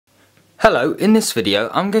Hello, in this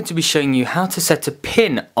video I'm going to be showing you how to set a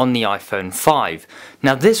PIN on the iPhone 5.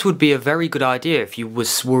 Now this would be a very good idea if you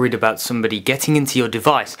was worried about somebody getting into your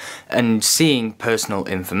device and seeing personal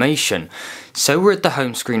information. So we're at the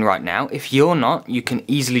home screen right now. If you're not, you can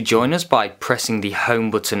easily join us by pressing the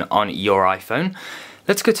home button on your iPhone.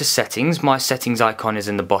 Let's go to settings. My settings icon is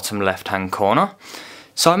in the bottom left hand corner.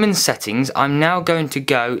 So I'm in settings. I'm now going to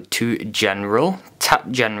go to general,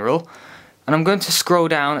 tap general, and I'm going to scroll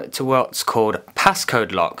down to what's called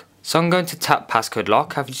passcode lock. So I'm going to tap passcode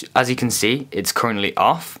lock. As you can see, it's currently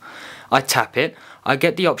off. I tap it. I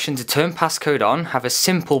get the option to turn passcode on, have a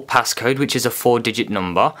simple passcode which is a 4-digit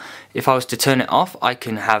number. If I was to turn it off, I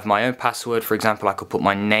can have my own password. For example, I could put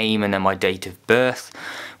my name and then my date of birth,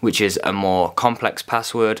 which is a more complex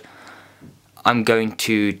password. I'm going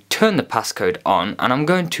to turn the passcode on, and I'm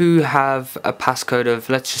going to have a passcode of,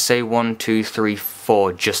 let's just say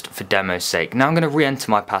 1234, just for demo's sake. Now I'm going to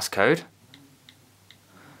re-enter my passcode.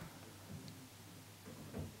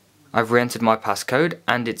 I've re-entered my passcode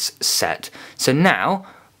and it's set. So now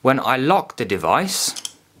when I lock the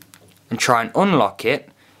device and try and unlock it,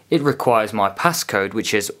 it requires my passcode,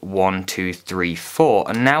 which is 1234,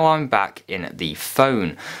 and now I'm back in the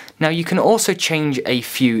phone. Now you can also change a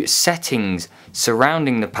few settings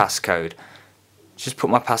surrounding the passcode. Just put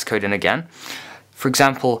my passcode in again. For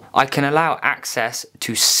example, I can allow access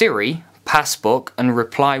to Siri, Passbook, and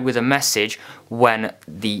reply with a message when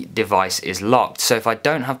the device is locked. So if I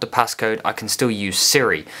don't have the passcode, I can still use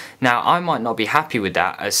Siri. Now I might not be happy with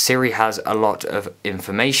that, as Siri has a lot of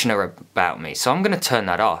information about me, so I'm going to turn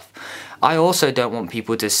that off. I also don't want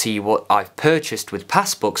people to see what I've purchased with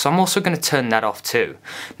Passbook, so I'm also going to turn that off too.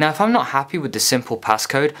 Now if I'm not happy with the simple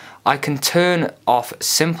passcode, I can turn off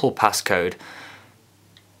simple passcode,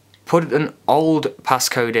 put an old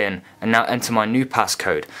passcode in, and now enter my new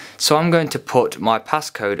passcode. So I'm going to put my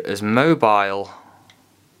passcode as mobile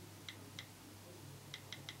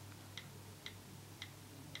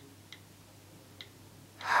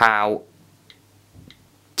how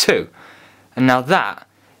to, and now that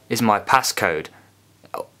is my passcode.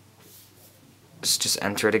 Let's just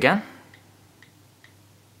enter it again.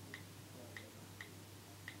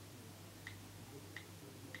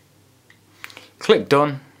 Click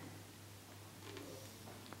done.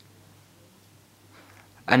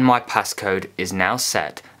 And my passcode is now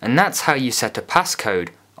set. And that's how you set a passcode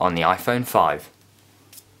on the iPhone 5.